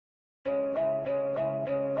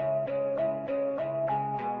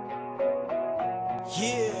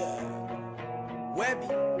Yeah, Webby.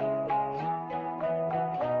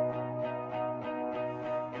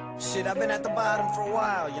 Shit, I've been at the bottom for a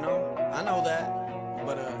while, you know. I know that,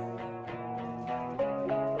 but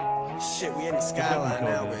shit, we in the skyline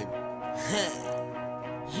now, baby.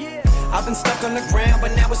 Yeah, I've been stuck on the ground,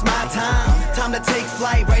 but now it's my time. Time to take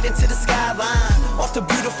flight right into the skyline. Off the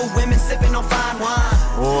beautiful women sipping on fine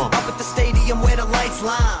wine. Up at the stadium where the lights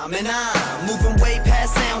lime, and I'm moving way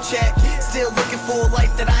past sound check. Still looking for a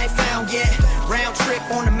life that I ain't found yet. Round trip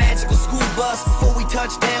on a magical school bus. Before we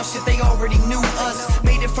touched down, shit, they already knew us.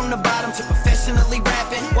 Made it from the bottom to professionally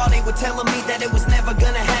rapping, while they were telling me that it was never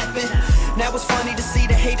gonna happen. Now it's funny to see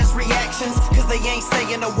the haters' reactions, cause they ain't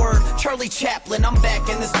saying a word. Charlie Chaplin, I'm back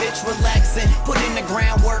in this bitch relaxing. Put in the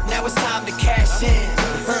groundwork, now it's time to cash in.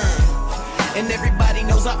 And everybody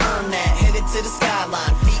knows I earned that. Headed to the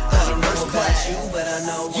skyline, feet up, first class. You, but I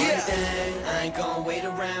know one thing, I ain't gonna wait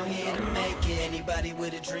around here to make it. Anybody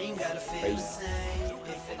with a dream gotta feel the same.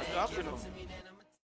 If it ain't given to me,